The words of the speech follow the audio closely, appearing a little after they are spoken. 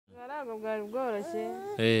Karabo bwari bworoshye.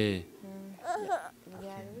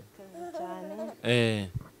 Byari bikaze cyane.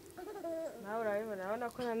 Nawe urabibona urabona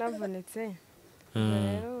ko nanavunitse.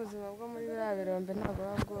 Rero ubuzima bwo muri biriya birombe ntabwo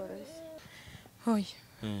buba bworoshye. Hoya.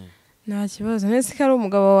 Nta kibazo nese ko ari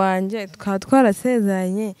umugabo wanjye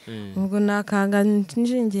twarasezeranye ubwo nakanga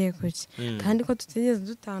nshingiye kuki kandi ko tutigeze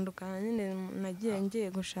dutandukana nyine nagiye ngiye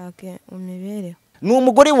gushaka imibereho ni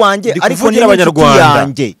umugore wanjye ariko ni abanyarwanda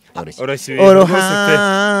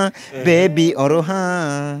oroha baby oroha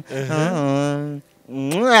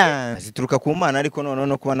zituruka ku mana ariko none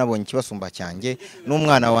no kuba nabonye kibasumba cyanjye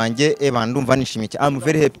n'umwana wanjye ndumva nishimye I'm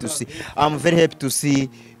very happy to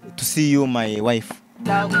see you my wife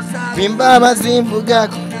Bimba zimvuga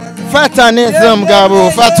fata neza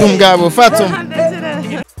mugabo fata umugabo fata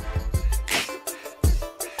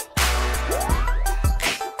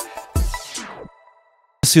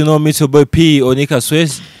You know me, your boy P Onika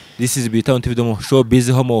Swes. This is BigTown TV show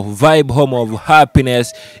busy home of vibe, home of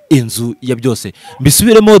happiness, inzu ya byose.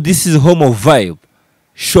 Mbisubiremo, this is home of vibe,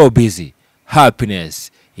 show busy,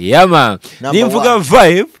 happiness. Yeah man. Nimvuga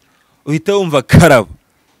vibe, uhita umva Karabo.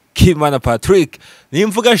 Kimana Patrick.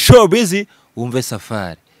 Nimvuga show busy, umve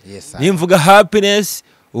Safari. Yes, nimvuga happiness,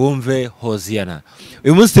 umve Hosiana.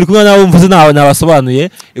 Uyu munsi turi kumwe nawe umvuze nawe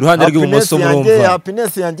nabasobanuye iruhande rw'ibumoso murumva.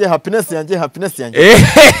 Happiness yanjye.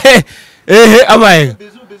 Amaye.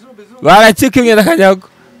 Barakikimwe nakanyago.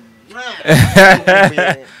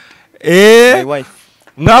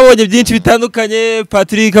 Mwabonye byinshi bitandukanye.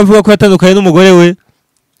 Patrick avuga ko yatandukanye n'umugore we.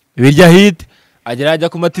 Birya hit. Ajya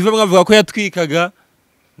ku mative mwavuga ko yatwikaga.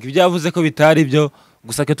 Ngibyo yavuze ko bitari byo.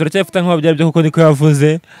 Gusa ke turacyafita nk'ababyari byo kuko niko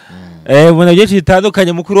yavuze. Ubona byinshi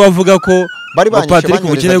bitandukanye mukuru wavuga ko Patrick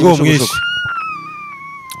ubukene bwo mwishi.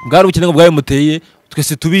 Bwari ubukene bwawe muteye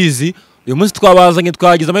twese tubizi. Uyu munsi twabazanye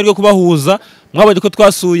twagize amahirwe kubahuza. Mwabonye ko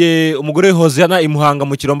twasuye umugore Hosiana imuhanga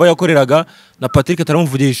mu Kirombe yakoreraga na Patrick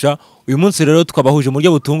ataramvugisha. Uyu munsi rero twabahuje mu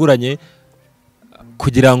buryo butunguranye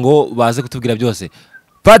kugira ngo baze kutubwira byose.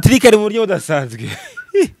 Patrick ari mu buryo budasanzwe.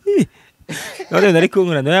 None nari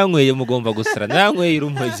kunkura nayanyweye mugomba gusara nayanyweye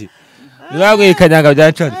urumogi. Nayanyweye kanyanga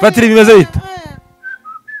byacanye. Patrick bimeze bite?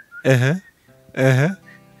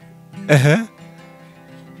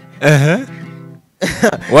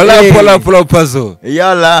 Wala pola pazo.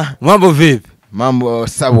 Yala. Mambo vipi? Mambo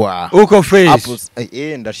sawa. Uko fresh?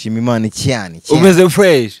 Ndashima Imana cyane. Umeze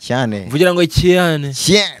fresh? Cyane. Vugira ngo cyane.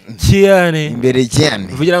 Cyane. Imbere cyane.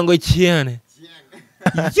 Vugira ngo cyane.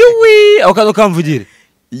 Yuwi, akano kamvugire.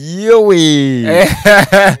 Yowe.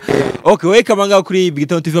 Okay, we kamanga kuri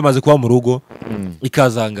BigTown TV amaze kuba mu rugo.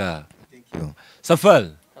 Ikazanga. Thank you.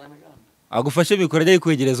 Safari. Agufashe bikoreye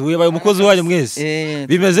kwegereza ubaye umukozi wanyu mwese.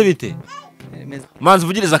 Bimeze bite? Manzi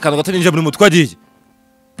vugiriza akantu gato ninje muri mutwe agiye.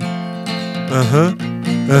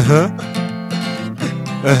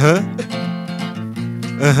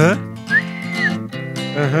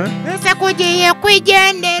 Nse kugiye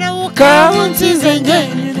kwigendera ukawunsize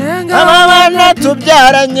njyenyine aba bana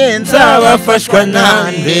tubyaranye nzabafashwa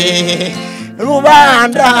nande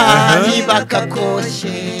rubanda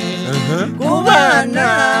nibakakoshe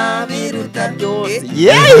kubana biruta byose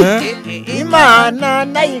Imana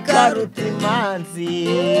nayikaruta imanzi.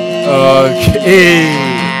 Okay.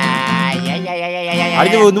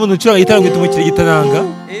 Ari umuntu ucuranga gitara ngwita umukiri gitananga.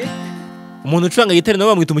 Umuntu ucuranga gitara nawe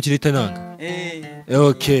bamwita umukiri gitananga.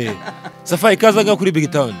 Okay. Safari kazaga kuri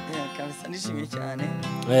BigTown. Kabisa nishimye cyane.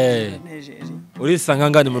 Urisanga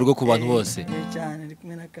ngani mu rugo ku bantu bose. Cyane ari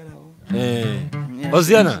kumwe na Karabo.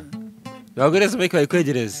 Hosiana. Bagoreza make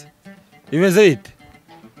bayikwegereza. Bimeze bite?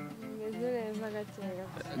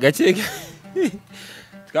 Gake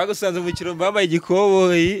twagusanze mu Kirombe bambaye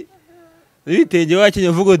igikoboyi n'ibitenge wakinye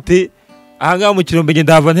uvuga uti aha ngaha mu Kirombe nge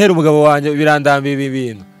ndava ntera umugabo wanjye birandambiye ibi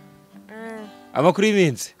bintu. Amakuru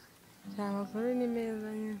y'iminsi? Amakuru ni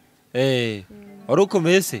meza nyine. Wari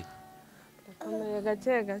ukomeye se? Akomeye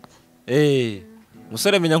gake.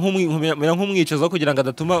 Musore menya nk'umwicaza kugira ngo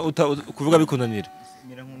adatuma kuvuga bikunanira.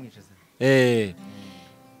 Mira nk'umwicaza.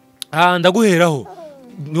 Ndaguheraho.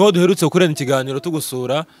 Niho duherutse gukorana ikiganiro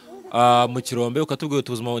tugusura mu Kirombe ukatubwira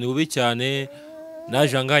ubuzima ni bubi cyane.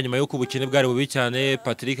 Naje anga nyuma yo kubukene bwari bubi cyane.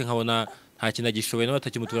 Patrick nkabona nta kintu agishoboye no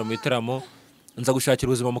batakimutura mu bitaramo. Nza gushakira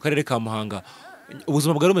ubuzima mu karere ka Muhanga.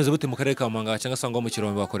 Ubuzima bwari bumeze bute mu karere ka Muhanga cyangwa se ngo mu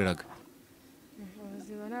Kirombe bakoreraga?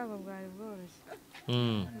 Ubuzima ntabwo bwari bworoshye.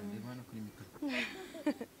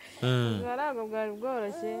 Karabo bwari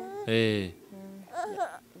bworoshye.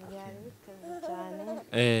 Byari bikaze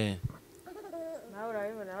cyane. Nawe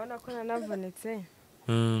urabibona urabona ko nanavunitse.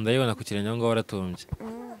 Ndabibona ku kirenge ngo waratumbye.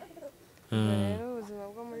 Rero ubuzima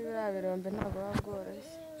bwo muri biriya birombe ntabwo buba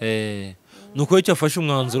bworoshye. nuko icyo afashe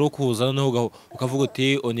umwanzuro wo kuza noneho ukavuga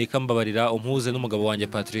uti Onika mbabarira umpuze n'umugabo wanjye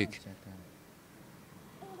Patrick.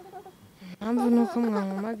 Mpamvu nuko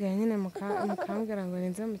mwampamagaye nyine mukambwira ngo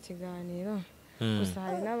ninze mu kiganiro. Gusa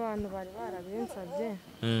hari n'abantu bari barabinsabye.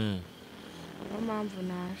 Niyo mpamvu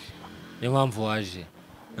naje. Niyo mpamvu waje.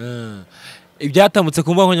 Ibyatambutse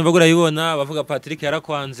ku mbuga nkoranyambaga urabibona bavuga Patrick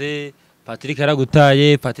yarakwanze, Patrick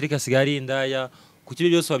yaragutaye, Patrick asigaye ari indaya. Kuki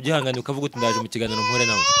byose wabyihanganye ukavuga uti ndaje mu kiganiro mpure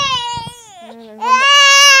nawe?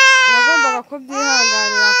 Nagombaga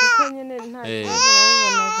kubyihanganira kuko nyine nta kibazo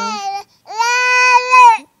nabibonaga.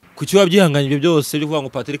 Kuki wabyihanganye ibyo byose byo kuvuga ngo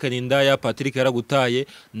Patrick ni indaya, Patrick yaragutaye,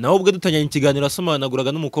 nawe ubwe dutanyanye ikiganiro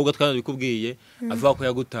asomanaguraga n'umukobwa twanabikubwiye avuga ko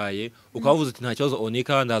yagutaye, ukavuze uti nta kibazo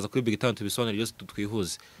Onika ndaza kuri BigTown tubisobanura byose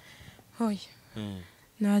twihuze. Hoya.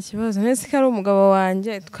 Nta kibazo nese ko ari umugabo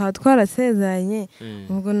wanjye twarasezeranye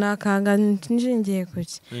ubwo nakangana nshingiye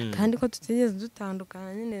kuki kandi ko tutigeze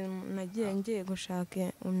dutandukana nyine nagiye ngiye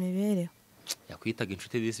gushaka imibereho. Yakwitaga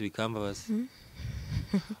inshuti disi bikambabaza.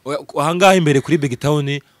 Ahangaha imbere kuri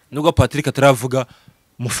BigTown nubwo Patrick ataravuga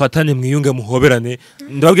mufatane mwiyunge muhoberane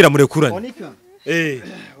ndababwira murekurane. Onika.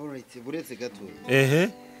 Alright, buretse gato.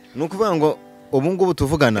 Nukuvuga ngo ubu ngubu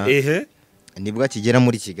tuvugana. Nibwo akigera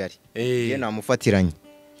muri Kigali. Ye namufatiranye.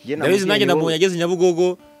 Ndabizi nanjye namuntu yageze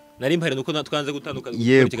Nyabugogo nari mpare nuko twanze gutandukana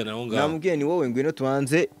gukora ikiganiro aho ngaho. Namubwiye ni wowe ngwino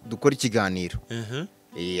tubanze dukora ikiganiro.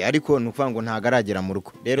 Ariko nukuvuga ngo ntago aragera mu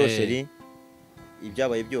rugo. Rero sheri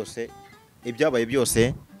ibyabaye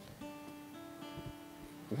byose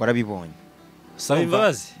warabibonye. Saba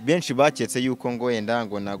imbabazi. Benshi baketse yuko ngo wenda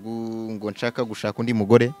ngo nshaka gushaka undi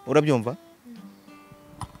mugore. Urabyumva?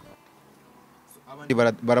 Abandi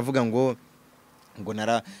baravuga ngo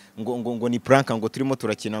ni prank ngo turimo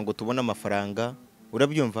turakina ngo tubone amafaranga.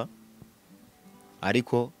 Urabyumva?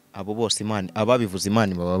 Ariko abo bose Imana ababivuze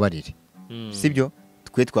Imana bababarire. Sibyo?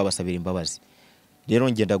 Twe twabasabira imbabazi. Rero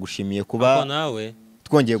ngenda gushimiye kuba nawe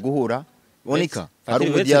twongeye guhura. Onika, hari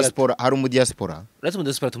mu diaspora. Uretse mu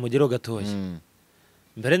diaspora tumugero gatoya.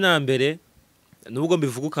 Mbere na mbere nubwo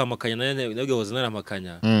mbivuga ukamakanya nabwo woza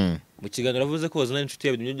naramakanya. Mu kiganiro avuze ko woza n'inshuti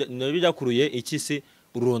yawe nabyo byakuruye iki se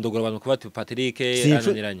ururondogora abantu kuba Patrick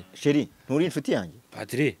arananiranye. Sheri, nturi inshuti yanjye?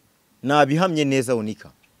 Patrick nabihamye neza Onika.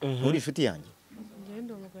 Nturi inshuti yanjye?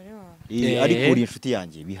 Ngende umugore wawe. Ariko uri inshuti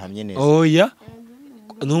yanjye bihamye neza. Oya.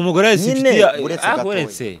 Ni umugore wese inshuti ya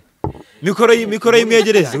uretse. Mikoro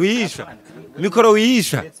y'imwegereze wihisha. Mikoro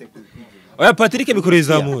wihisha. Oya Patrick mikoro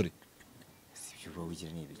izamure.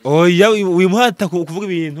 Oya wimuhata kuvuga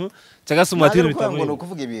ibintu cyagase umuhatira bitamwe. No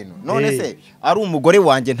kuvuga ibintu. None se ari umugore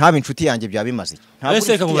wanjye ntaba inshuti yanjye byabimaze. Ntabwo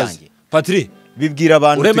inshuti yanjye. Patrick bibwira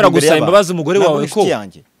abantu uremera gusaba imbabazi umugore wawe ko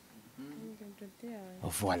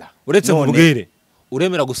voilà. Uretse mubwire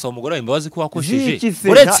uremera gusaba umugore wawe imbabazi ko wakojeje.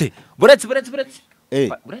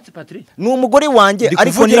 Buretse Patrick ni umugore wanjye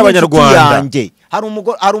ariko ni abanyarwanda.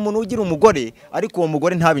 Hari umuntu ugira umugore ariko uwo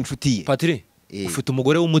mugore ntaba inshuti ye. Patrick ufite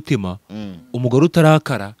umugore w'umutima, umugore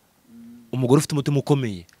utarakara, umugore ufite umutima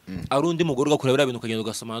ukomeye. Ari undi mugore ugakora bira bintu ukagenda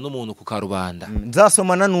ugasomana n'umuntu ku karubanda.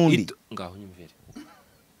 Nzasomana n'undi. Ngaho nyumvire.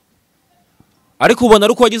 Ariko ubona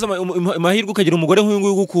ari uko wagize amahirwe ukagira umugore nk'uyu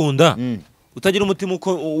nguyu ugukunda, utagira umutima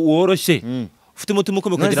woroshye, ufite umutima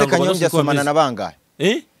ukomeye ukagira ngo Kanyombya asomana na bangahe?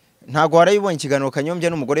 Ntago warayibonye ikiganiro Kanyombya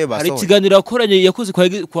n'umugore basohoye. Hari ikiganiro yakoranye yakoze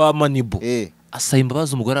kwa Manibo. Asaba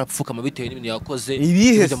imbabazi umugore arapfukama bitewe n'ibintu yakoze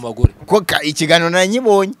mu bagore. Ko ikiganiro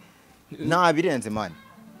nanyibonye nta birenze mani.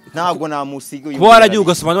 Ntago namusiga uyu. Kuba waragiye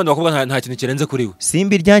ugasoma n'abandi bakobwa nta kintu kirenze kuri we.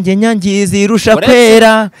 Simbi ryanjye nyangizi irusha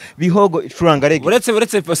kwera bihogo icuranga rege.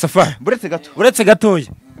 Buretse Safari. Buretse gatoya.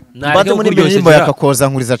 Mbate muri indirimbo yakakoza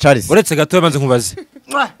nkuriza Charles. Buretse gatoya manze nkubaze.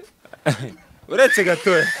 Buretse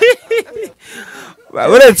gatoya.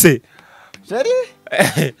 Buretse. Sheri?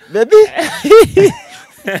 Baby?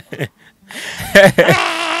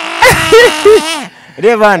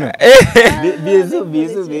 Revano. Bizu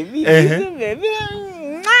baby.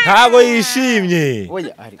 Ntago yishimye.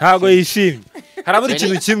 Ntago yishimye. Harabura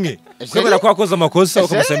ikintu kimwe. Kwemera ko wakoze amakosa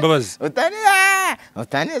ukamusaba imbabazi.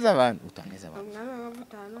 Utaneza abantu.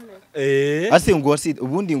 Asi ngo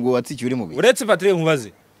ubundi ngo watsikiye uri mubi. Uretse Patrick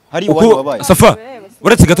nkubaze. Hari wari wabaye. Safa.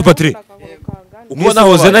 Uretse gato Patrick. Uko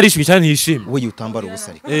nahoze narishimye cyane ntishimye. Wowe utambara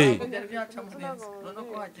ubusari.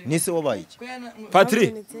 Nise wabaye iki?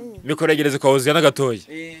 Patrick. Mikoregereze kwa Hoziana gatoya.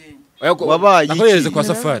 Wabaye iki? Akohereze kwa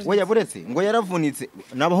Safari. Oya buretse ngo yaravunitse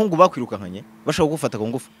nabahungu bakwirukankanye bashaka gufata ku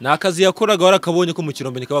ngufu. Nakazi yakoraga warakabonye ko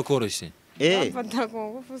Mukirombe nikaba koroshye. Fata ku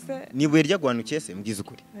ngufu se. Nibuye ryagwanukiye se mbwiza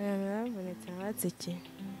ukuri. Yaravunitse watsikiye.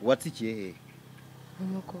 Watsikiye he?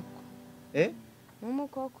 Umukoko.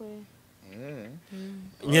 Umukoko.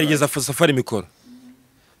 Nyerigeza Safari mikoro.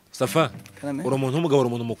 Safa. Uri umuntu w'umugabo uri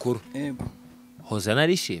umuntu mukuru. Yego. Hozana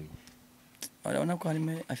arishimye. urabona ko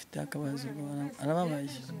harimo afite akabazo arababaye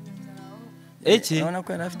Eki urabona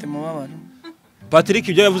ko yari afite mubabaro Patrick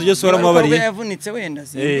ibyo yavuze byose waramubabariye yavunitse wenda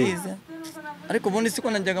simbize ariko ubundi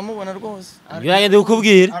siko najyaga mubona rwose Yagende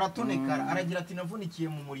kukubwira aratonekara aragira ati navunikiye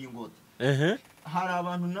mu muringoti hari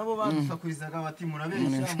abantu nabo badusakurizaga bati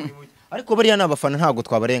murabeshya muri ariko bariya nabafana ntago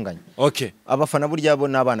twabarenganya Okay abafana burya bo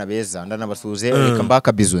nabana beza ndanabasuze reka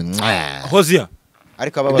mbaka bizu Hozia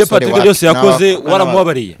ariko aba basore Patrick byose yakoze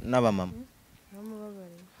waramubabariye naba mama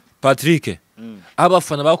Patrick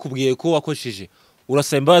abafana bakubwiye ko wakosheje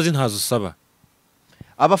urasaba imbabazi ntazo usaba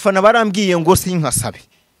abafana barambwiye ngo sinkasabe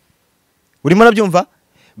urimo nabyumva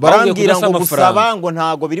barambwira ngo gusaba ngo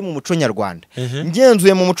ntago biri mu muco nyarwanda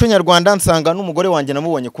ngenzuye mu muco nyarwanda nsanga n'umugore wanjye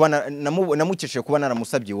namubonye kuba namukesheje kuba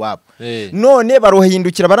naramusabye iwabo none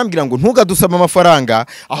barohindukira barambwira ngo ntugadusaba amafaranga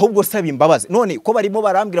ahubwo saba imbabazi none ko barimo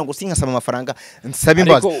barambwira ngo sinkasaba amafaranga nsaba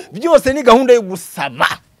imbabazi byose ni gahunda yo gusaba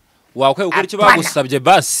wakwe ukora icyo bagusabye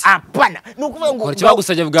basi apana nukuvuga ngo ukora icyo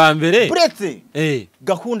bagusabye bwa mbere buretse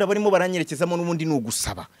gahunda barimo baranyerekezamo n'ubundi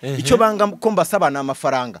nugusaba icyo banga ko mbasaba na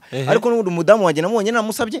amafaranga ariko n'ubundi umudamu wanjye namubonye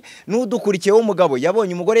namusabye n'udukurikiye wo mugabo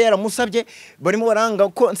yabonye umugore yaramusabye barimo baranga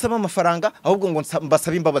ko nsaba amafaranga ahubwo ngo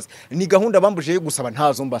mbasaba imbabazi ni gahunda bambuje yo gusaba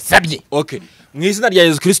ntazo mbasabye okay mu izina rya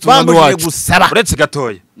Yesu Kristo umwami wacu uretse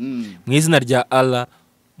gatoya mu izina rya Allah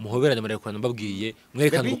muhoberanye muri Rwanda mbabwiye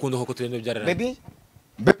mwerekana urukundo koko turende byarara baby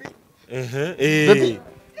baby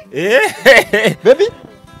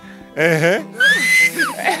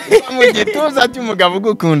mu gituza cy'umugabo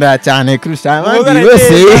ugukunda cyane kurusha abandi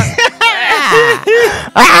bose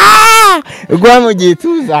gwa mu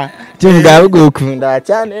gituza cy'umugabo ugukunda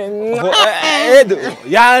cyane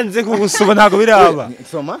yanze kugusoma ntago biraba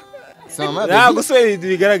soma ntago so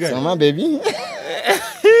bigaragara soma baby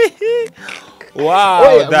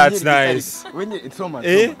wow that's nice soma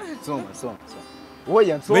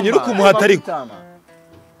menye uko umuhatariko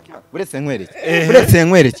buretse nkwereke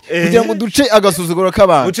kugira ngo duce agasuzuguro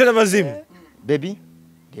k'abantu uce n'amazimu baby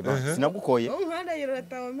reba sinagukoye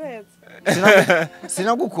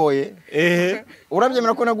sinagukoye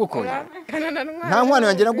urabyemera ko nagukoye nta nkwano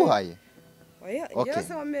yanjye naguhaye okay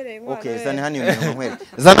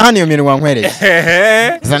zana hano iyo minwa nkwereke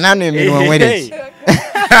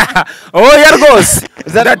oya rwose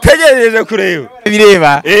ndategereje kureba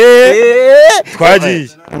bireba twagiye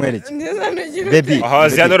nkwereke baby aha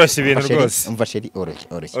ziyanoroshye ibintu rwose umva sheri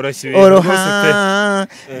oroshye ibintu oroha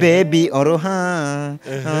baby oroha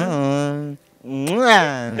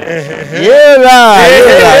yela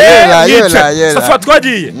safa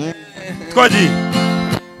twagiye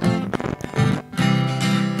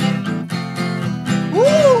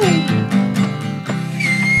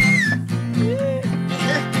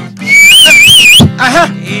aha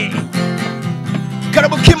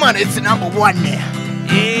Karabo Kimana it's number 1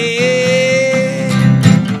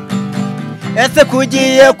 ese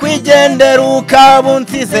kugiye kwigendera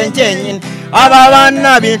ukabunsize njyenyine aba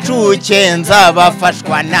bana b'incuke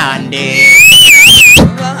nzabafashwa nande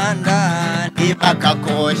kubana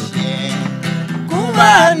ntibakakoshye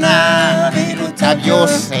kubana biruta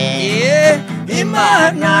byose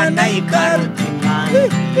imana nayikaruta imana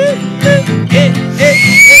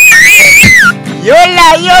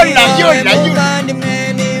yola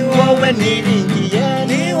ni wowe niringiye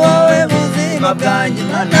ni wowe buzima bwanjye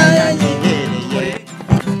mana yanyihereye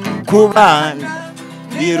kubana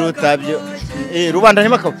biruta byo rubanda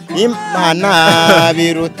nimaka imana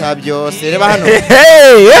biruta byose reba hano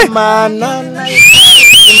imana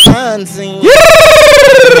nayikaruta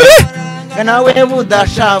nawe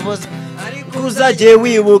budashabuza kuzaje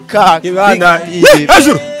wibuka ibana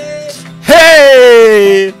hejuru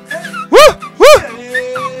hey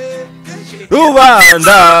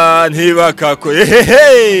rubanda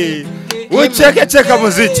ntibakakoye uceka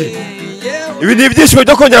muziki ibi ni ibyishimo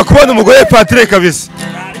byo kongera kubona umugore Patrick kabisa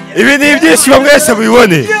ibi ni ibyishimo mwese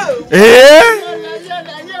mubibone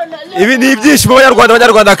ibi ni ibyishimo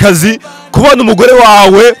abanyarwandakazi kubona umugore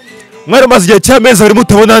wawe mwari maze igihe cy'amezi abiri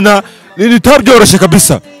mutabonana bitabyoroshye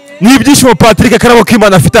kabisa ni ibyishimo Patrick Karabo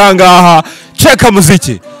Kimana afite ahangaha ceka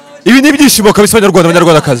muziki ibi ni ibyishimo kabisa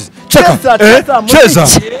abanyarwandakazi cheza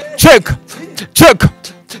cheka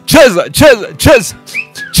cheza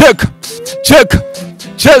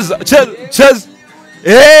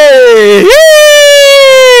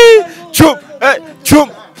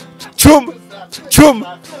chum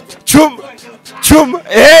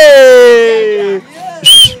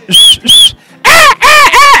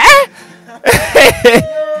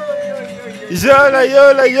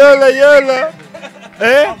yola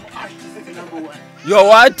You are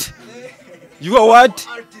what?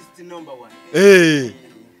 Artist number 1. Hey.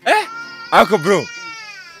 ako bro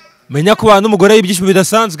menya ko abantu umugore y'ibyishimo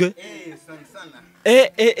bidasanzwe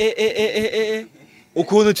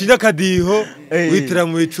ukuntu ucinya akadiho witira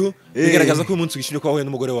mu bicu bigaragaza ko uyu munsi wishimye ko wahuye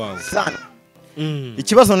n'umugore wawe.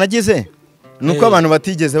 Ikibazo nagize nuko abantu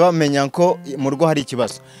batigeze bamenya ko mu rugo hari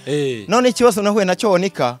ikibazo. None ikibazo nahuye nacyo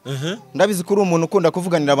Onika, ndabizi ko uri umuntu ukunda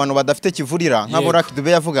kuvuganira abantu badafite kivurira nka Borak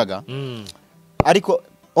Dube yavugaga. Ariko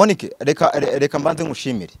Onike reka mbanze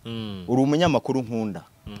ngushimire. Uri umunyamakuru nkunda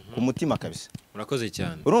ku mutima kabisa. Murakoze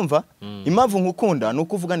cyane. Urumva? Impamvu nkukunda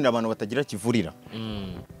nuko uvuganira abantu batagira kivurira.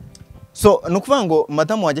 So nukuvuga ngo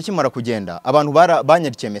madamu wajya kimara kugenda abantu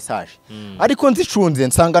banyarikiye message. Ariko nzicunze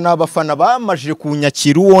nsanga n'abafana bamajije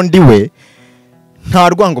kunyakira uwo ndiwe nta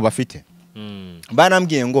rwango bafite.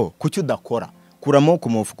 Barambwiye ngo kuki udakora kuramo ku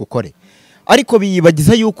mufuko ukore. Ariko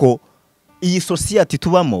biyibagiza yuko iyi society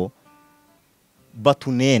tubamo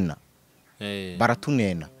batunena.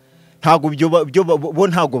 Baratunena. Ntago byo bo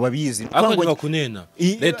ntago babizi. Ako bakunena.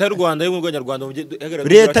 Leta y'u Rwanda yo mu Rwanda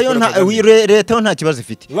leta yo nta kibazo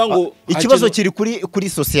ifite. Ikibazo kiri kuri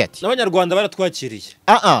society. N'abanyarwanda baratwakiriye.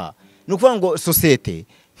 Nukuvuga ngo society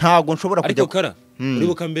ntago nshobora kujya. Ariko kara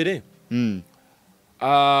uribuka mbere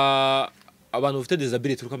abantu bafite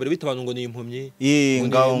disability uruka mbere bita abantu ngo ni impumyi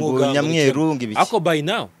ngo nyamweru ngibiki. Ako by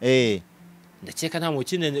now ndakeka nta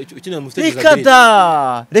mukine mufite disability.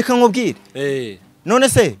 Reka nkubwire. None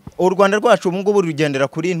se u Rwanda rwacu ubu ngubu rugendera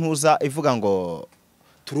kuri ntuza ivuga ngo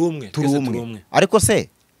turumwe. Ariko se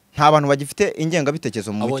nta bantu bagifite ingenga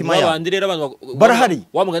bitekerezo mu mutima yabo. Abandi rero abantu barahari.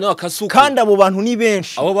 Wa mugani wa Kasuku. Kandi abo bantu ni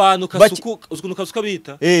benshi. Abo bantu Kasuku ukuntu Kasuka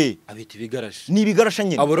bita. Abita ibigarasha. Ni ibigarasha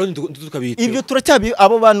nyine. Abo rero tukabita. Ibyo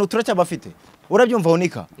abo bantu turacyabafite. Urabyumva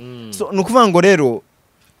Onika? So nukuvuga ngo rero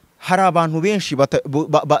hari abantu benshi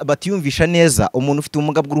batiyumvisha neza umuntu ufite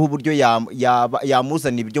ubumuga bw'uruhu buryo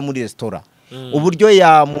yamuzanira ibyo muri restaurant. Uburyo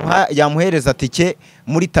yamuhereza tike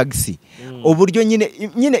muri taxi. Uburyo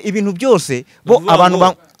nyine ibintu byose bo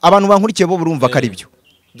abantu bankurikiye bo burumva kari byo.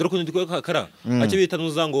 Dore ko ndiko kara acyo bita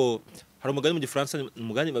nuza ngo hari umugani mu Gifaransa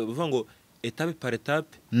umugani bavuga ngo étape par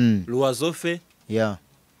étape l'oiseau fait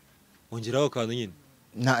ongeraho kantu nyine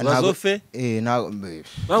l'oiseau fait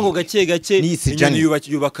bango gake inyoni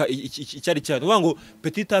yubaka icyari cyane bango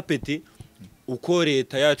petit à petit uko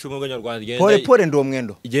leta yacu mu Rwanda igenda pole ndo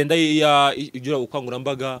mwendo igenda igira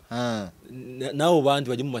ukangurambaga nawo bandi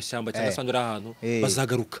bajye mu mashyamba cyangwa sandura ahantu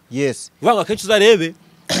bazagaruka. Vanga kenshi uzarebe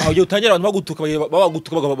aho je utangira abantu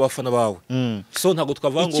bagutuka bagafana bawe. So ntago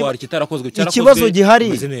twavuga ngo hari kitarakozwe ikibazo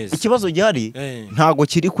gihari ntago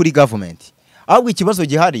kiri kuri government. Ahubwo ikibazo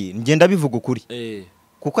gihari ngenda bivuga ukuri.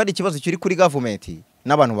 Kuko ari ikibazo kiri kuri government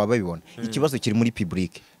n'abantu babibona. Ikibazo kiri muri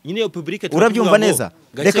public. Nyine yo public urabyumva neza.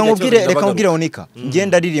 Reka nkubwire Onika.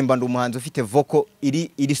 Ngenda ririmba ndi umuhanzi ufite vocal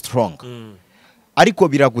iri strong. Ariko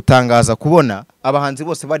biragutangaza kubona abahanzi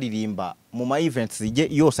bose baririmba mu ma events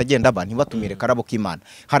yose agenda abantu batumire Karabo k'Imana.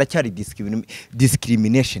 Haracyari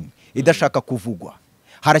discrimination idashaka kuvugwa.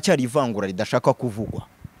 Haracyari ivangura ridashaka kuvugwa.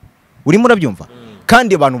 Urimo urabyumva?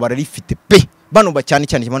 Kandi abantu bararifite pe. Bano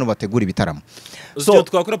cyane bano bategura ibitaramo. So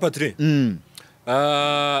twakora Patrick.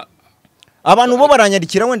 Abantu bo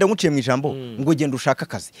baranyarikira wenda nguciye mu ijambo ngo genda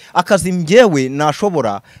ushaka akazi njyewe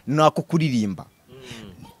nashobora nako kuririmba.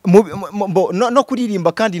 No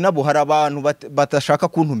kuririmba kandi nabo hari abantu batashaka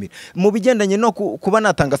kuntumira mu bigendanye no kuba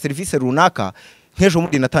natanga service runaka. Nk'ejo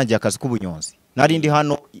muri natangiye akazi k'ubunyonzi narindi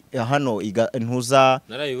hano intuza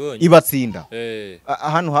ibatsinda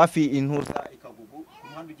hano hafi intuza ikagugu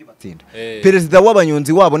umuhanda ugibatsinda. Perezida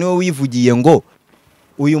w'abanyonzi wabo niwe wivugiye ngo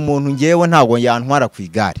uyu muntu ngewe ntago yantwara ku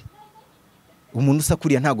igare. Umuntu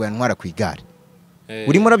usakuriye ntago yantwara ku igare.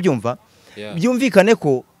 Urimo urabyumva? Byumvikane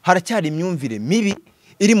ko haracyari imyumvire mibi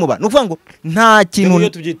iri mu bantu. Nuvuga ngo nta kintu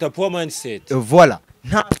tubyita poor mindset. Voilà.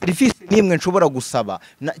 Nta service nimwe nshobora gusaba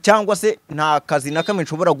cyangwa se nta kazi nakamwe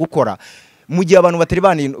nshobora gukora mu gihe abantu batari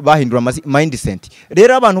bahindura mindset.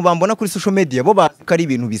 Rero abantu bambona kuri social media bo bakari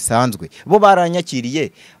ibintu bisanzwe. Bo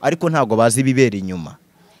baranyakiriye ariko ntago bazi bibera inyuma.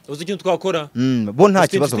 Uzi ikintu twakora? Bo nta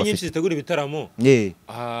kibazo bafite. Nyinshi zitegura ibitaramo.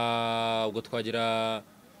 Ubwo twagira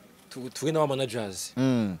tuvuge n'aba managers.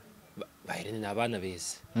 Bahirene n'abana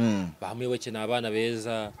beza. Bamuyoboke n'abana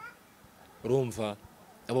beza. Urumva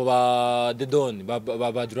abo ba Dedon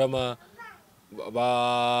ba drama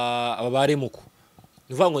baremuko.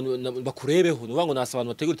 Nuvuga ngo bakurebeho, nuvuga ngo nasa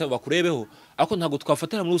abantu bategura bakurebeho. Ako ntago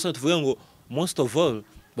twafatira muri usana tuvuge ngo most of all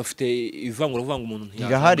bafite ivangura uvuga ngo umuntu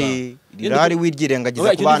ntiyahari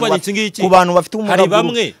wiryirengagiza ku bantu bafite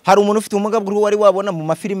ubumuga. Hari umuntu ufite ubumuga bw'uruhu wari wabona mu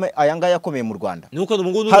mafilime ayanga yakomeye mu Rwanda.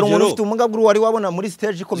 Hari umuntu ufite ubumuga bw'uruhu wari wabona muri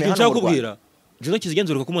stage ikomeye hano mu Rwanda. Juno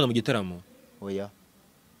kizigenzuruka kumubona mu gitaramo. Oya.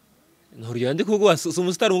 Nturyo ndi kuvuga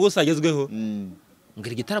umustar ngo usagezweho.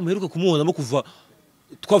 ngari gitaramo heruka kumubonamo kuva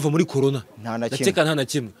twava muri corona nta na kimwe ndakeka nta na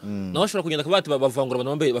kimwe nawe ashobora kugenda kabati bavangura abantu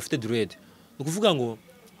bambaye bafite dread ukuvuga ngo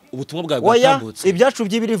ubutumwa bwa bwatambutse ibyacu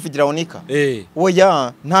by'ibirivugira unika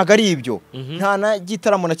oya ntago ari ibyo nta na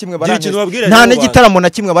gitaramo na kimwe nta na gitaramo na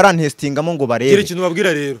kimwe barantestingamo ngo barebe gira ikintu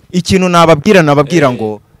babwira rero ikintu nababwira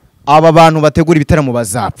ngo aba bantu bategura ibitaramo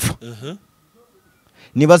bazapfa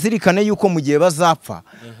nibazirikane yuko mu gihe bazapfa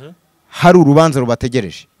hari urubanza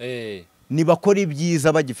rubategereje nibakora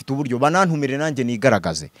ibyiza bagifite uburyo banantumire nanjye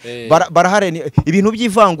nigaragaze barahare ibintu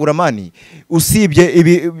by'ivangura mani usibye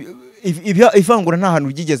ivangura nta hantu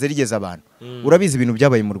ryigeze rigeza abantu urabizi ibintu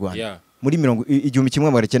byabaye mu Rwanda muri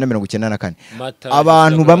 1994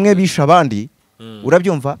 abantu bamwe bisha abandi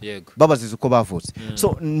urabyumva babaziza uko bavutse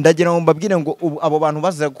so ndagira ngo mbabwire ngo abo bantu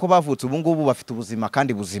baziza uko bavutse ubu ngubu bafite ubuzima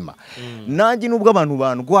kandi buzima nanjye nubwo abantu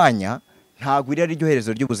bandwanya ntago iri ari ryo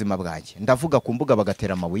herezo ry'ubuzima bwanjye ndavuga ku mbuga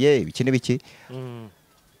bagatera amabuye ibiki n'ibiki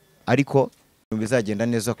ariko bizagenda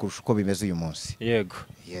neza kurusha uko bimeze uyu munsi yego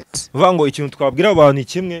vuga ngo ikintu twabwira abantu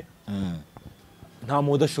kimwe nta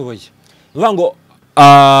muntu udashoboye vuga ngo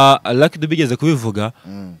Lucky bigeze kubivuga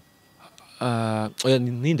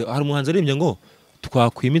ninde hari umuhanzi aririmbye ngo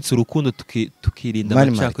twakwimitse urukundo tukirinda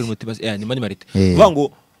amacakuri mutima ni Mani Marite vuga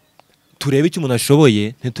ngo turebe icyo umuntu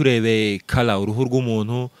ashoboye ntiturebe kala uruhu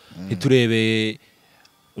rw'umuntu ntiturebe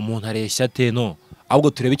umuntu areshya ate no ahubwo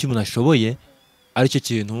turebe icyo umuntu ashoboye aricyo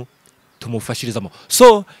kintu tumufashirizamo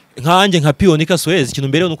so nkanjye nka Pionika Suez ikintu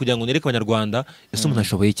mbere no kugira ngo nereke abanyarwanda ese umuntu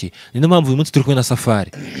ashoboye iki niyo mpamvu uyu munsi turi kumwe na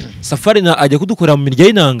Safari na ajya kudukorera mu mirya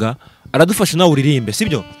y'inanga aradufasha nawe uririmbe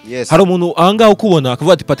sibyo hari umuntu ahangaho ukubona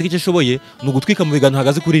akavuga ati Patrick icyo ashoboye ni ugutwika mu biganiro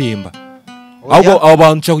hagaze kuririmba ahubwo abo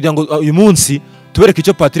bantu nshaka kugira ngo uyu munsi tubereke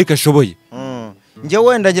icyo Patrick ashoboye njye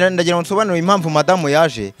wenda ndagira ngo nsobanure impamvu madamu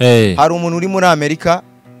yaje hari umuntu uri muri Amerika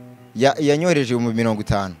yanyohereje mu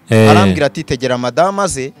 50 arambwira ati tegera madamu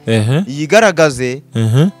aze yigaragaze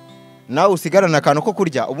nawe usigarana akantu ko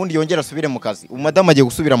kurya ubundi yongera asubire mu kazi madamu agiye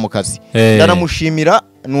gusubira mu kazi ndanamushimira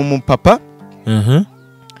ni umupapa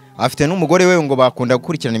afite n'umugore we ngo bakunda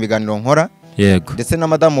gukurikirana ibiganiro nkora ndetse na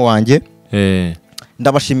madamu wanjye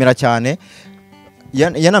ndabashimira cyane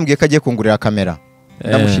yanambwiye ko agiye kungurira kamera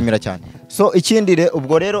ndamushimira cyane so ikindi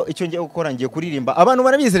ubwo rero icyo ngiye gukora ngiye kuririmba abantu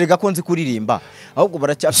barabizerega ko nzi kuririmba ahubwo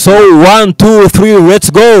baracya so 1 2 3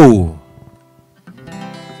 let's go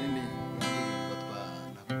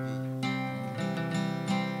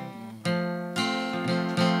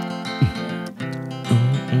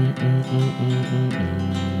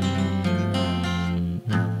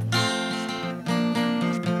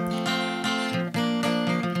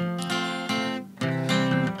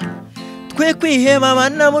twe kwiheba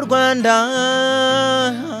abana b'u Rwanda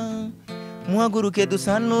muhaguruke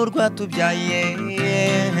dusanurwa tubyaye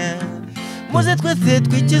muze twese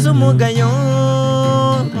twikize umugayo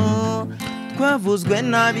twavuzwe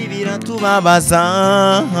nabi biratubabaza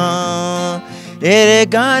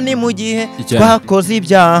erega ni mu gihe twakoze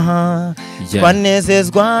ibyaha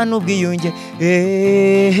twanezezwa n'ubwiyunge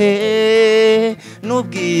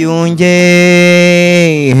n'ubwiyunge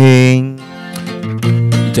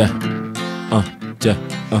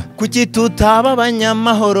kuki tutaba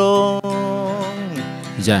abanyamahoro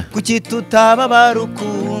kuki tutaba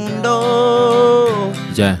abarukundo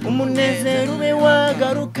umunezero ube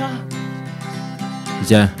wagaruka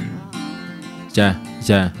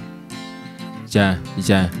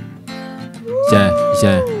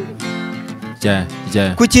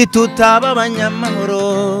kuki tutaba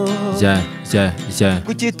abanyamahoro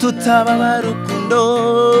kuki tutaba abarukundo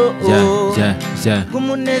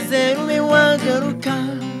umunezero ube wagaruka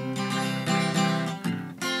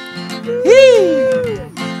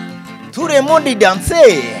tout le monde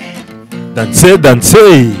danser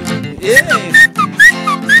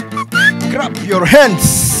clap your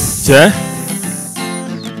hands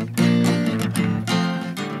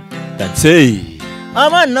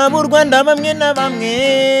abana b'u Rwanda bamwe na bamwe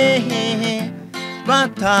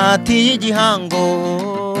batatiye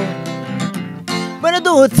igihango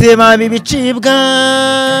baraduhutse babi bicibwa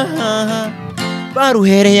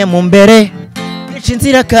baruhereye mu mbere bica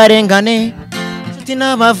inzirakarengane inshuti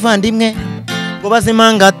n'abavandimwe ngo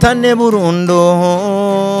bazimangatane burundu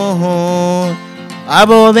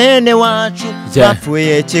abo bene wacu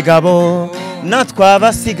bapfuye kigabo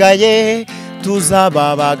natwabasigaye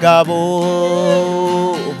tuzaba abagabo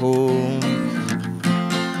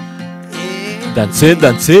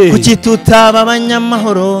kuki tutaba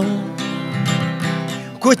abanyamahoro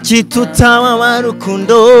kuki tutaba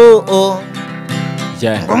abarukundo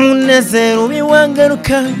umunezero ube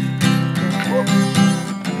wagaruka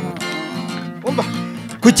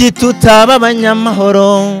kuki tutaba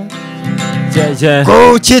abanyamahoro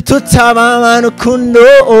kuki tutabana urukundo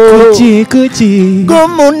kuki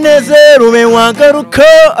rw'umunezero ube wagaruka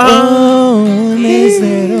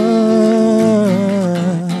umunezero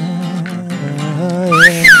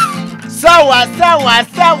sawa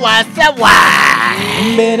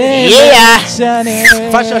mbere cyane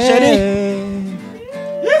fasha sheri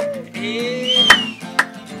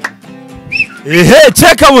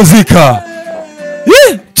cheka muzika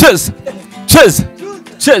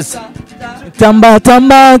cheza tamba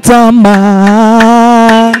muzika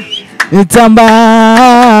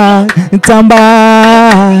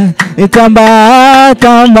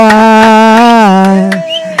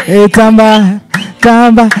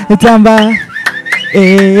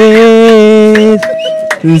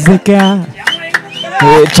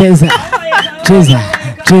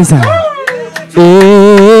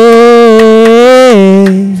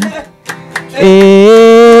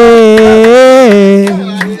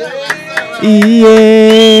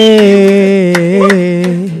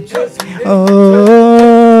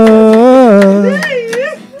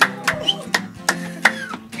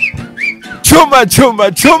cheza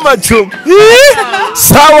chuma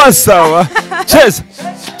sawa cheza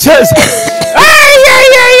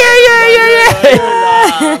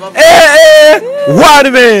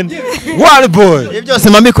one man one boy ibi byose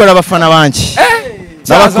mabikora abafana banjye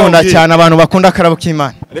ndabakunda cyane abantu bakunda akarabo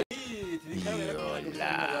k'Imana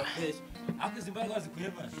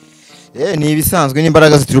ni ibisanzwe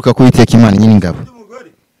n'imbaraga zituruka ku Uwiteka Imana nyine ingabo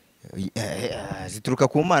zituruka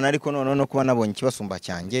ku Mana ariko no kuba nabonye ikibasumba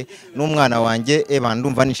cyanjye n'umwana wanjye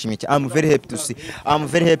ndumva nishimye cyane. I'm very happy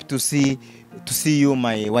to see you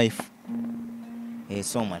my wife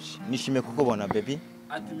so much. Nishimiye kukubona baby.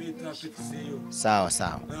 Sawa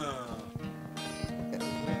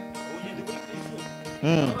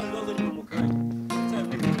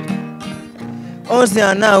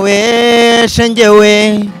Oziana we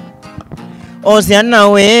shengewe Oziana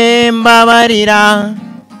we mbabarira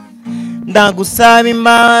ndagusaba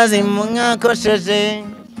imbabazi mu mwakosheje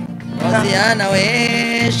Oziana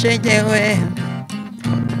we shengewe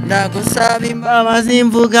ndagusaba imbabazi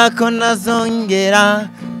mvuga ko nazongera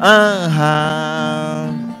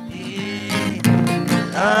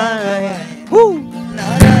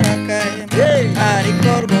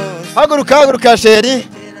haguruka sheri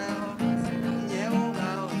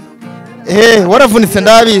waravunitse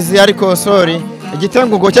ndabizi ariko sorry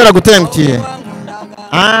igitengugo cyaragutengukiye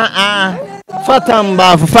fata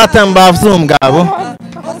mbavu z'umugabo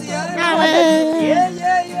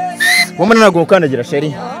wowe nanago ukandagira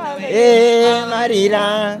sheri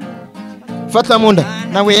marira fata munda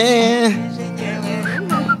nawe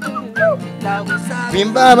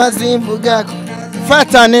bimbabazi mvuga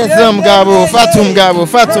fata neza umugabo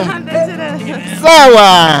fata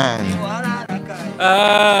sawa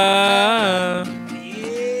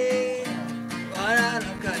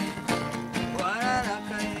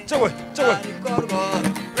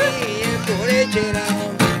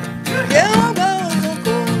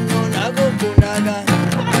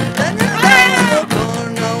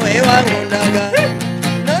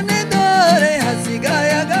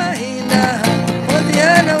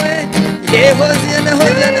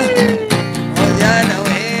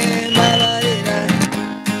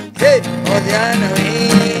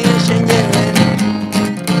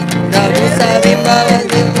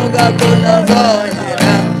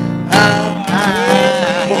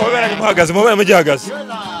muhoberanye mugihagaze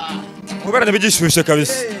muhoberanye bigishushe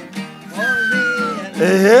kabisa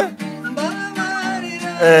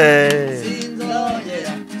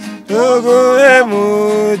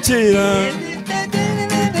mukira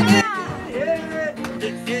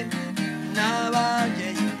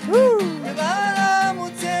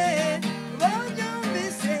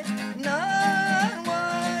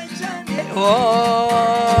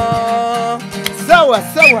sawa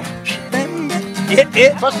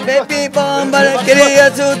baby bomba quería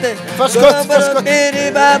chute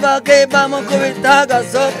baby baba que vamos cubita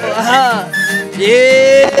gasopo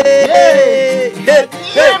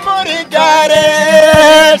murigare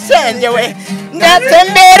senjewe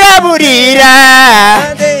ndatembera burira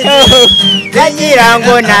kagira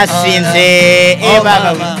ngo nasinze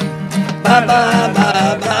baba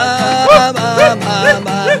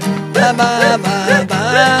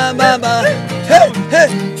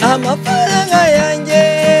amafaranga yanjye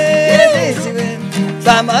nisiwe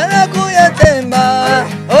zamara kuyatemba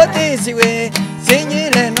otisiwe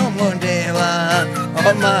sinyire no mundeba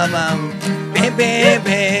oh mama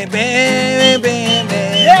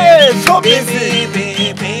so busy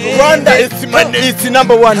Rwanda it's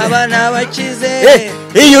number one abana bakize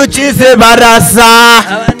iyo ukize barasa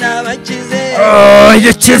abana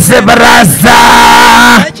iyo ukize baraza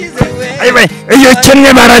iyo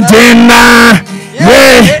ukennye baragenda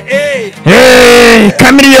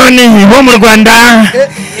Kamiliyoni wo mu Rwanda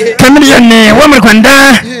Kamiliyoni wo mu Rwanda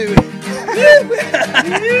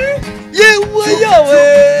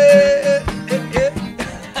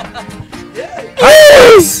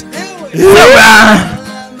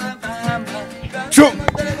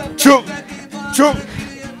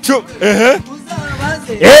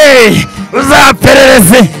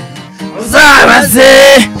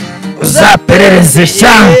uzaperereze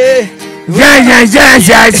sha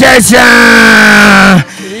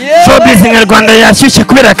showbiz nyarwanda yashyushye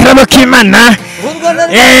kubera akarabo k'Imana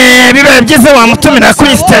bibaye byiza wamutumira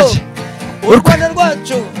kuri stage u Rwanda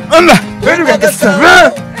rwacu urwa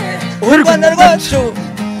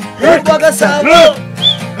Gasabo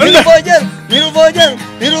niruvogera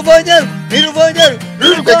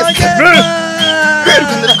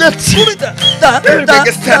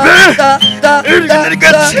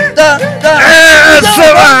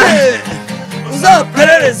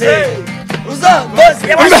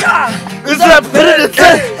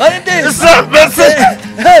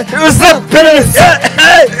uzaperereze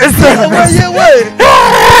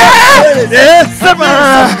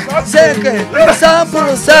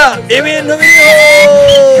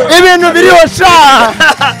ibintu biriho sha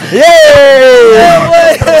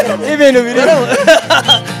ibintu biriho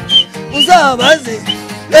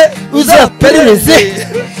uzaperereze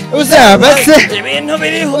uzabaze ibintu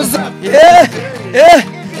biriho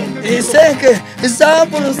iseke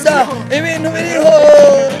isamburusa ibintu biriho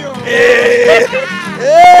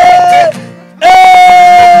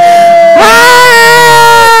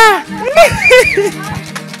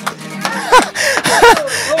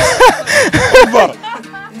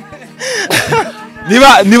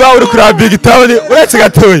niba uri kureba BigTown uretse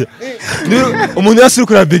gatoya umuntu yasi uri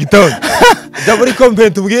kureba BigTown jya muri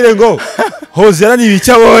comment ubwire ngo Hozera ni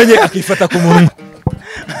ibice abonye akifata ku munwa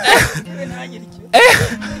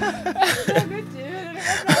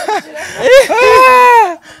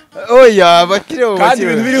oya bakiriho kandi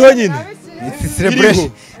ibintu biriho nyine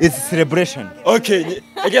it's celebration okay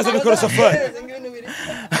egeza mikoro safari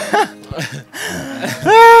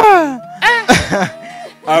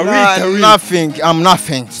I'm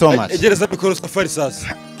nothing so much egereza mikoro safari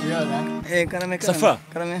sasa Safa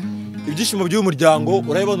ibyishimo by'umuryango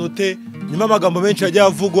urabibona ute nyuma amagambo menshi yagiye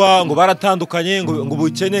avugwa ngo baratandukanye ngo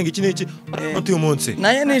ubukene ngo iki n'iki uyu munsi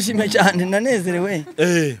naye nishimye cyane nanezerewe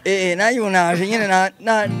naye unaje nyine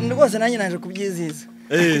rwose nanjye naje kubyiziza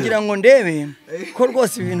kugira ngo ndebe ko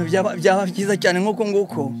rwose ibintu byaba byiza cyane nk'uko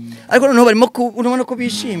nguko ariko noneho barimo urabona ko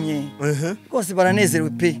bishimye rwose baranezerewe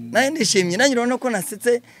pe naye ndishimye nanjye urabona ko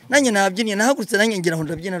nasetse nanjye nabyinnye nahagurutse nanjye ngira ngo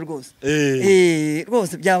ndabyina rwose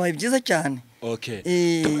rwose byabaye byiza cyane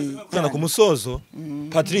kana ku musozo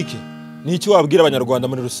Patrick ni iki wabwira abanyarwanda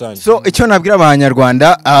muri rusange so icyo nabwira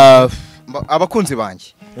abanyarwanda abakunzi banjye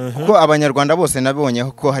kuko abanyarwanda bose nabonye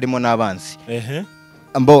ko harimo n'abanzi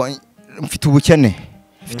mfite ubukene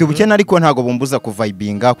ariko ntago bumbuza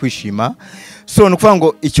kuvibinga kwishima so nukuvuga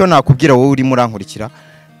ngo icyo nakubwira wowe uri murankurikira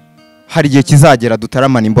hari igihe kizagera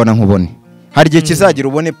dutaramana imbona nkubone hari igihe kizagera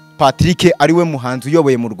ubone Patrick ari we muhanzi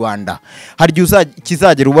uyoboye mu Rwanda hari igihe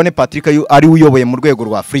kizagera ubone Patrick ari uyoboye mu rwego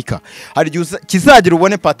rwa Afrika hari igihe kizagera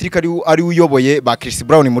ubone Patrick ari uyoboye ba Chris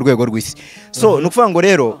Brown mu rwego rw'isi so nukuvuga ngo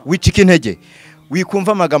rero wicika intege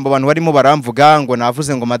wikumva amagambo abantu barimo baramvuga ngo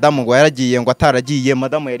navuze ngo madamu ngo yaragiye ngo ataragiye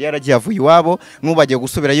madamu yari yaragiye avuye iwabo nubagiye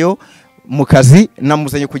gusubirayo mu kazi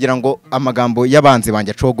namuzanye kugira ngo amagambo y'abanzi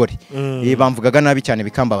banje acogore bamvugaga nabi cyane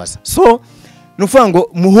bikambabaza so nuvuga ngo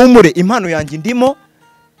muhumure impano yanjye ndimo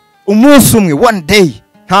umunsi umwe one day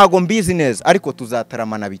ntago mbizi neza ariko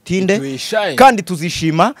tuzataramana bitinde kandi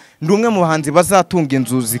tuzishima ndi umwe mu bahanzi bazatunga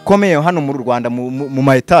inzu zikomeye hano mu Rwanda mu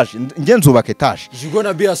ma etage nge nzubaka etage you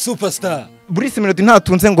gonna be a superstar Bruce Melody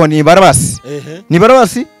ntatunze ngo ni barabasi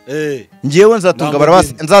ngiyewe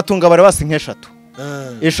nzatunga barabasi nk'eshatu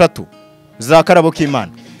eshatu za Karabo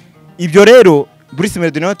k'Imana ibyo rero Bruce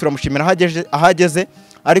Melody nawe turamushimira ahageze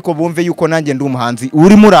ariko bumve yuko nanjye ndi umuhanzi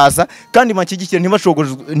uri muraza kandi makigikire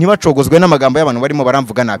ntibacogozwe n'amagambo y'abantu barimo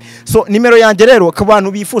baramvuga nabi so nimero yanjye rero ku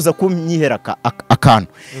bantu bifuza kumyihera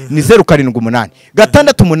akantu ni 078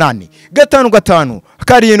 668 55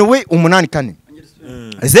 7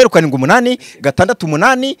 078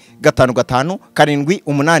 668 55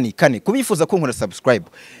 7 kubifuza ko nkora subscribe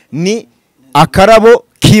ni Akarabo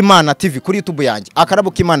k'Imana TV kuri YouTube yanjye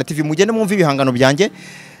Akarabo k'Imana TV mugende mwumva ibihangano byanjye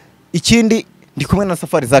ikindi ndi kumwe na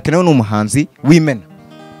Safari zake nawe n'umuhanzi w'Imena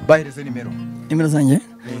bahereze nimero zanjye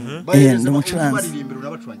ndumucuranzi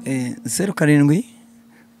 07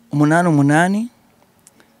 88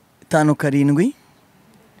 5 7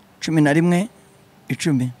 11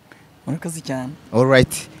 10. Murakazi cyane. All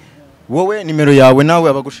right. Wowe nimero yawe nawe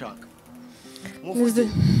abagushaka.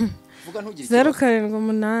 Vuga ntugire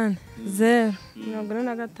 078 0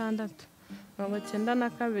 46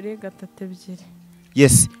 92 3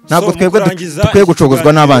 Yes. Ntabwo So, twebwe mukurangiza dukwiye gucogozwa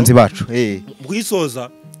ikiganiro. n'abanzi bacu. bwisoza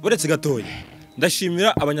buretse gatoya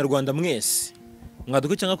ndashimira abanyarwanda mwese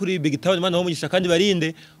mwaduko cyangwa kuri BigTown Imana wo mugisha kandi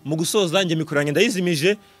barinde mu gusoza nge mikurange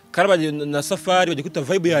ndayizimije Karabo na Safari bagiye kuta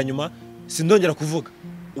vibe ya nyuma sindongera kuvuga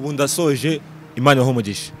ubu ndasoje Imana ho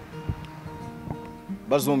mugisha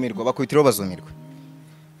Bazumirwa bakwitiro bazumirwa.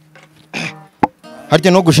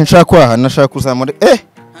 Harya no gusha nshaka kwaha nashaka kuzamura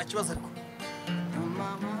Nta kibazo ariko.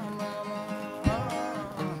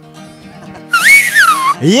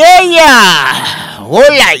 Yeah. All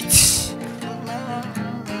right.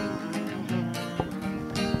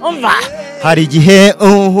 Umva. Hari igihe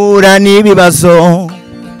uhura n'ibibazo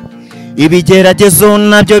ibigeragezo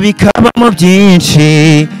nabyo bikabamo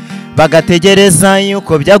byinshi bagategereza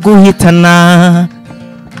yuko byaguhitana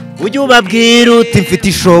ujye ubabwira uti mfite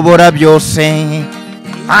ishobora byose.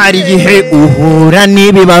 Hari igihe uhura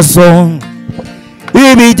n'ibibazo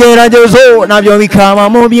ibigeragezo nabyo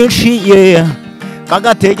bikabamo byinshi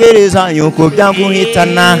bagategereza yuko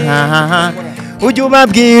byaguhitana ujye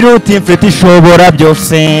ubabwira uti mfite ishobora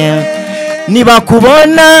byose.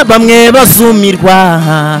 Nibakubona bamwe bazumirwa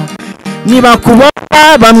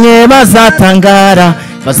nibakubona bamwe bazatangara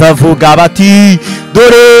bazavuga bati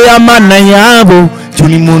dore amana yabo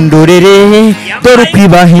tuni mundorere dore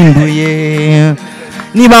kwibahinduye.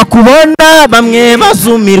 Nibakubona bamwe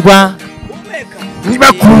bazumirwa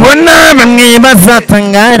nibakubona bamwe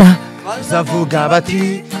bazatangara bazavuga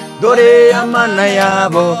bati dore amana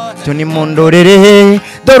yabo tuni mundorere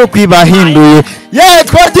dore kwibahinduye.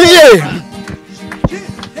 Twagiye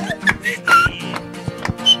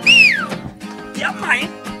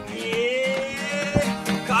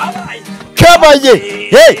kabaye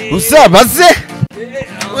uzabaze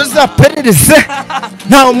uzaperereze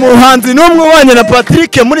nta muhanzi n'umwe ubanye na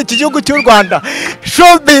Patrick muri iki gihugu cy'u Rwanda.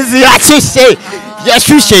 Showbiz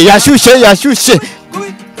yashyushye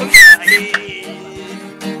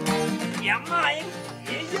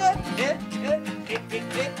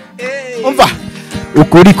umva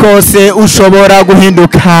ukuri kose ushobora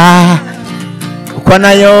guhinduka uko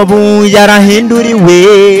na Yobu yarahinduriwe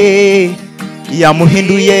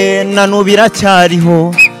yamuhinduye na n'ubu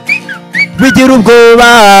iracyariho bigira ubwoba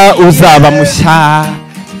uzaba mushya.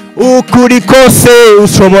 Ukuri kose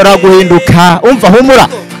ushobora guhinduka umva humura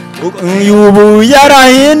Yobu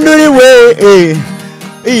yarahinduriwe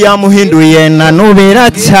yamuhinduye na n'ubu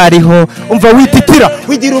iracyariho umva wititira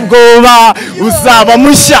wigira ubwoba uzaba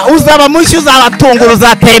mushya uzabatungura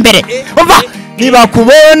uzatera imbere umva.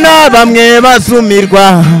 Nibakubona bamwe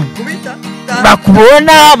bazumirwa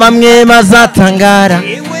bakubona bamwe bazatangara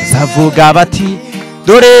zavuga bati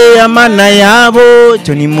dore amana yabo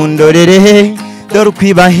cyo nimundorere dore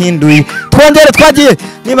kwibahinduye. Twongere twagiye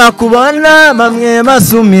nibakubona bamwe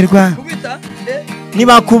bazumirwa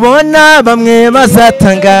nibakubona bamwe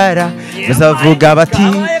bazatangara bazavuga bati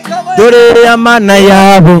dore amana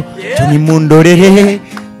yabo cyo nimundorere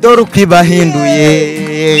dore kwibahinduye.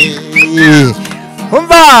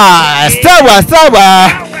 Umva sawa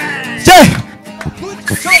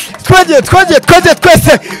twagiye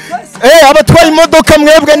twese abatwaye imodoka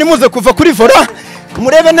mwebwe nimuze kuva kuri vora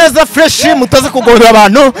murebe neza fresh mutaze kugorera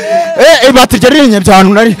abantu batugereye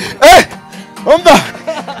byanu nari umva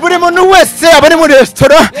buri muntu wese abari muri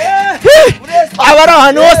restaurant abari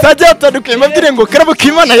ahantu hose ajya atandukanye mabwire ngo Karabo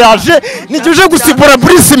k'Imana yaje nijye gusimbura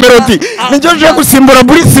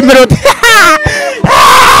Bruce Melody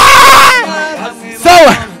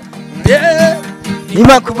sawa.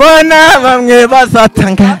 Nibakubona bamwe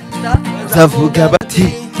bazatanga zavuga bati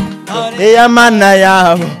amana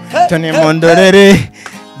yabo tuni mundorere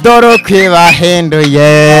dore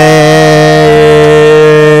kwibahinduye.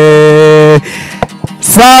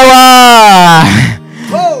 Sawa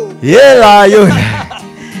yelayo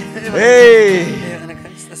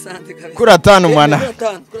kuratanu mwana.